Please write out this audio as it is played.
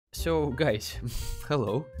So guys,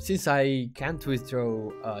 hello. Since I can't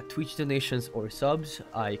withdraw Twitch donations or subs,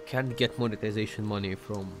 I can't get monetization money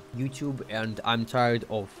from YouTube, and I'm tired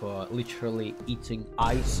of literally eating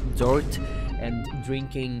ice, dirt, and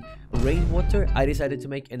drinking rainwater. I decided to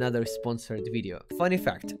make another sponsored video. Funny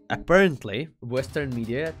fact, apparently Western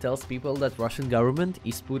media tells people that Russian government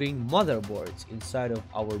is putting motherboards inside of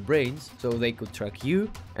our brains so they could track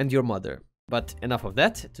you and your mother. But enough of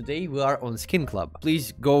that. Today we are on Skin Club.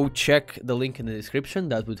 Please go check the link in the description.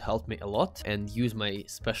 That would help me a lot. And use my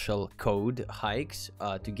special code HaiX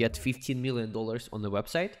to get $15 million on the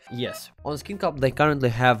website. Yes, on Skin Club they currently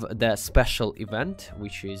have the special event,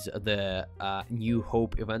 which is the New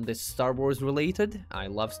Hope event that's Star Wars related. I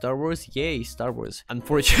love Star Wars. Yay, Star Wars.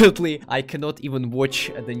 Unfortunately, I cannot even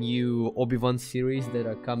watch the new Obi-Wan series that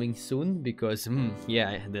are coming soon because,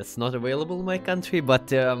 yeah, that's not available in my country.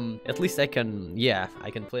 But at least I can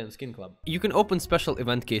play on Skin Club. You can open special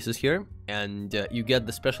event cases here, and you get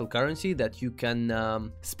the special currency that you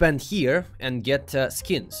can spend here and get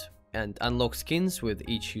skins and unlock skins. With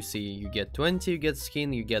each you get 20, you get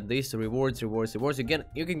skin, you get this, rewards. Again,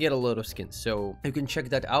 you can get a lot of skins, so you can check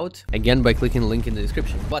that out again by clicking the link in the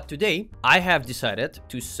description. But today I have decided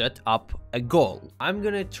to set up a goal. I'm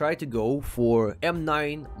gonna try to go for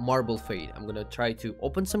M9 Marble Fade. I'm gonna try to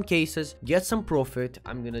open some cases, get some profit.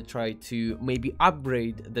 I'm gonna try to maybe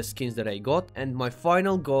upgrade the skins that I got, and my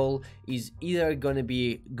final goal is either gonna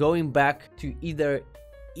be going back to either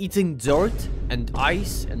eating dirt and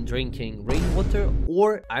ice and drinking rainwater,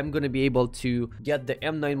 or I'm gonna be able to get the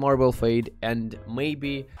M9 Marble Fade and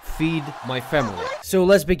maybe feed my family. So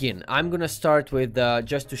let's begin. I'm gonna start with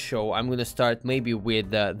just to show, I'm gonna start maybe with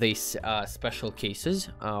these special cases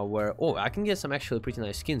where I can get some actually pretty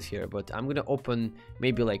nice skins here, but I'm gonna open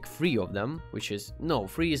maybe like 3 of them, which is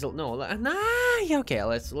free is yeah, okay,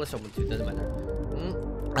 let's open 2, doesn't matter.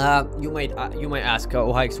 You might ask,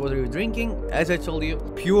 HaiX, what are you drinking? As I told you,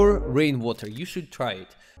 pure rainwater. You should try it.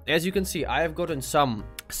 As you can see, I have gotten some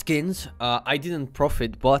skins. I didn't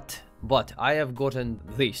profit, but I have gotten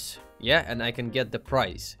this. Yeah, and I can get the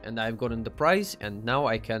prize, and I've gotten the prize, and now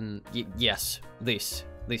I can yes, this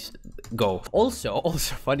go. Also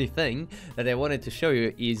funny thing that I wanted to show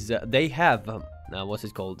you is they have what's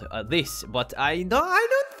it called, this, but I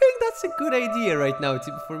don't think that's a good idea right now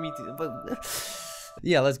for me to, but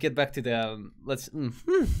yeah, let's get back to the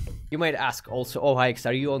You might ask also, HaiX,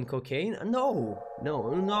 are you on cocaine? No,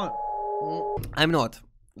 I'm not. I'm not.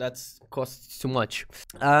 That costs too much.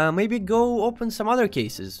 Maybe go open some other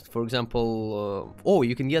cases. For example,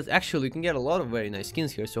 you can get a lot of very nice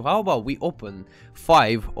skins here. So how about we open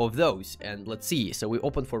 5 of those and let's see. So we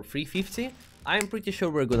open for 350. I'm pretty sure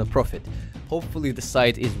we're gonna profit. Hopefully the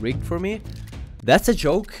site is rigged for me. That's a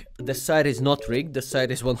joke. The site is not rigged. The site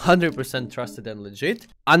is 100% trusted and legit.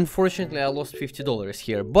 Unfortunately, I lost $50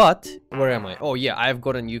 here, but where am I? Oh yeah, I've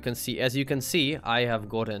gotten, as you can see, I have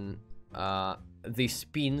gotten these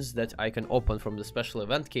spins that I can open from the special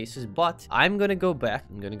event cases, but I'm gonna go back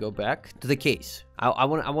to the case. I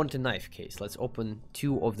want a knife case. Let's open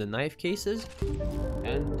 2 of the knife cases,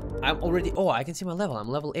 and I'm already, I can see my level. I'm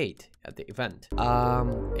level 8 at the event.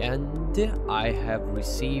 And I have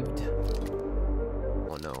received,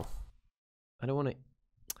 oh no, I don't want to.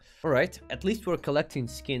 All right, at least we're collecting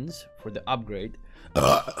skins for the upgrade.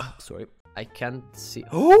 Sorry, I can't see.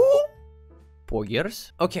 Oh,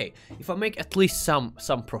 poggers. Okay, if I make at least some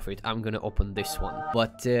profit, I'm gonna open this one.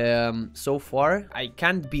 But so far I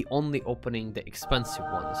can't be only opening the expensive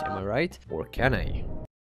ones, am I right? Or can I?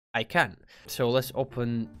 I can. So let's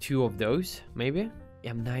open 2 of those, maybe.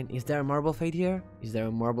 M9, is there a Marble Fade here? Is there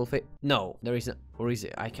a Marble Fade? No, there isn't. Or is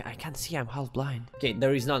it? I can't see, I'm half blind. Okay,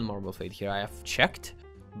 there is none Marble Fade here. I have checked.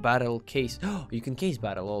 Battle case. Oh, you can case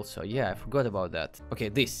battle also. Yeah, I forgot about that. Okay,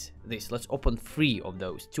 this. Let's open 3 of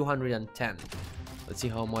those. 210. Let's see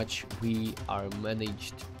how much we have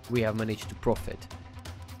managed to profit.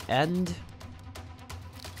 And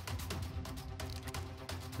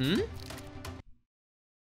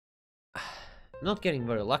not getting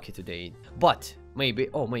very lucky today, but maybe.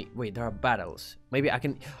 Oh wait, there are battles. Maybe I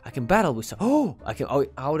can battle with some. How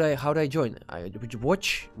do I join?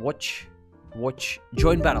 Watch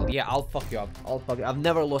join battle. Yeah, I'll fuck you up. I've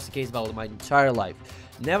never lost a case battle in my entire life.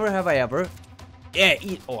 Never have I ever. Yeah,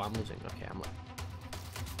 I'm losing. Okay, I'm like,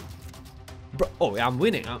 bro. Yeah, I'm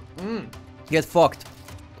winning. Get fucked.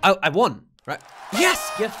 I won, right?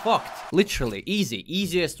 Yes, get fucked. Literally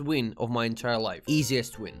easiest win of my entire life.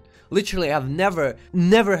 Easiest win. Literally, I've never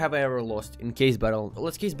have I ever lost in case battle.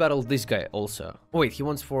 Let's case battle this guy also. Oh wait, he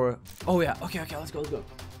wants for. Oh yeah, okay, let's go.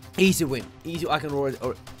 Easy win. Easy. I can roar it.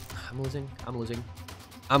 I'm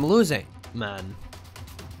losing, man.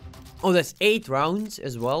 Oh, that's 8 rounds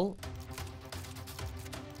as well.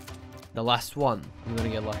 The last one. I'm gonna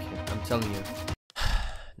get lucky. I'm telling you.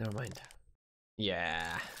 Never mind.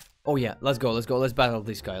 Yeah. Oh yeah, let's go. Let's battle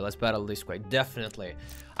this guy. Definitely.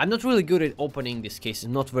 I'm not really good at opening these cases.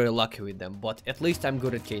 Not very lucky with them. But at least I'm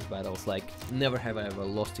good at case battles. Like, never have I ever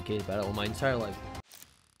lost a case battle in my entire life.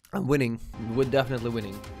 I'm winning. We're definitely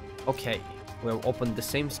winning. Okay. We've opened the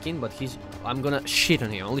same skin, but I'm gonna shit on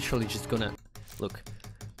him. I'm literally just gonna... Look.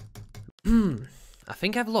 I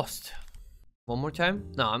think I've lost. One more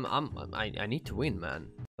time? No, I need to win,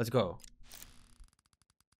 man. Let's go.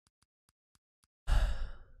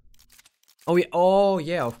 Oh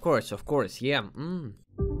yeah, of course, yeah.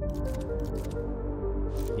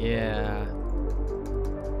 Yeah.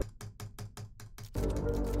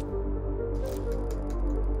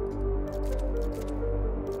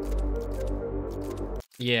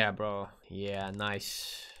 Yeah, bro. Yeah,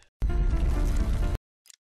 nice.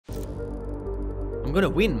 I'm gonna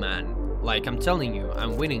win, man. Like, I'm telling you,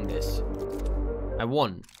 I'm winning this. I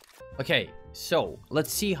won. Okay, so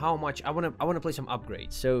let's see how much I wanna play some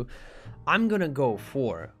upgrades. So I'm gonna go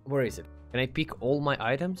for, where is it? Can I pick all my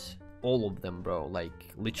items? All of them, bro.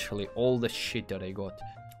 Like, literally all the shit that I got.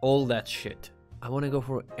 All that shit. I wanna go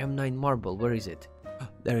for M9 marble. Where is it?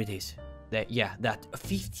 There it is. Yeah, that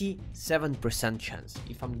 57% chance.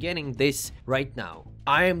 If I'm getting this right now,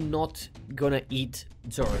 I am not gonna eat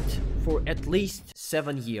dirt for at least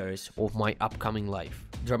 7 years of my upcoming life.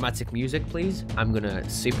 Dramatic music, please. I'm gonna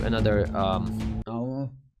sip another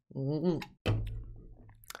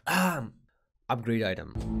upgrade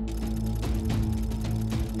item.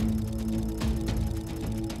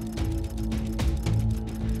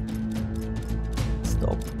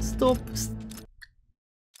 Stop.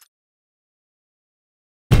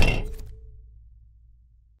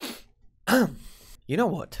 You know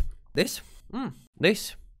what? This?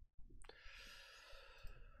 This?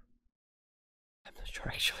 I'm not sure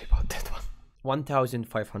actually about that one.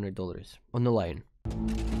 $1,500 on the line.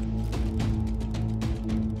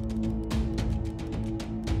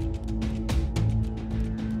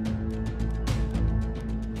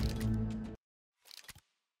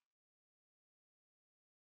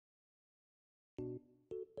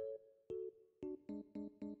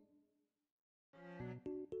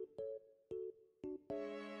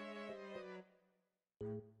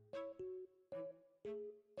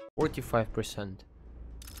 $45%.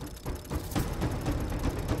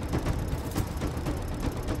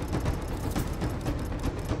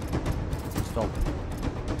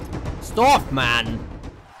 Stop, man!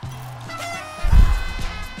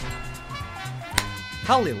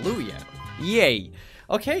 Hallelujah! Yay!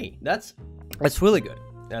 Okay, that's really good.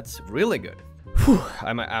 That's really good. Whew,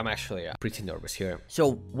 I'm actually pretty nervous here.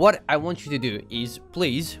 So what I want you to do is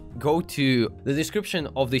please go to the description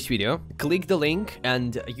of this video, click the link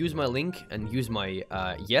and use my link and use my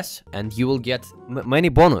yes, and you will get many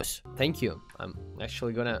bonus. Thank you. I'm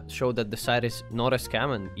actually gonna show that the site is not a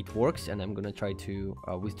scam and it works, and I'm gonna try to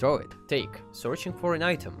withdraw it. Searching for an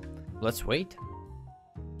item. Let's wait.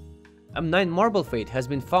 M9 marble fate has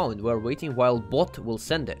been found. We're waiting while bot will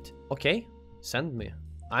send it. Okay, send me.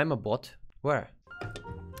 I'm a bot. Where?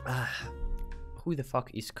 Who the fuck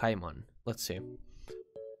is Kaiman? Let's see.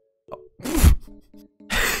 Oh.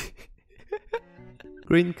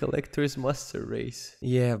 Green Collector's Master Race.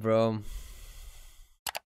 Yeah, bro.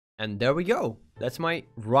 And there we go. That's my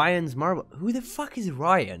Ryan's marble. Who the fuck is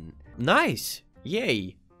Ryan? Nice.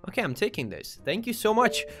 Yay. Okay, I'm taking this. Thank you so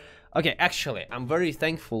much. Okay, actually, I'm very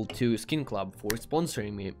thankful to Skin Club for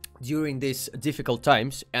sponsoring me during these difficult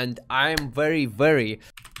times. And I'm very...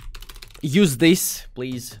 Use this,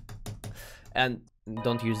 please. And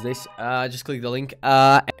don't use this. Just click the link.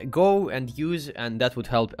 Go and use, and that would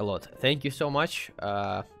help a lot. Thank you so much.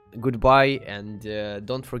 Goodbye, and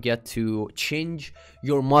don't forget to change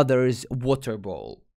your mother's water bowl.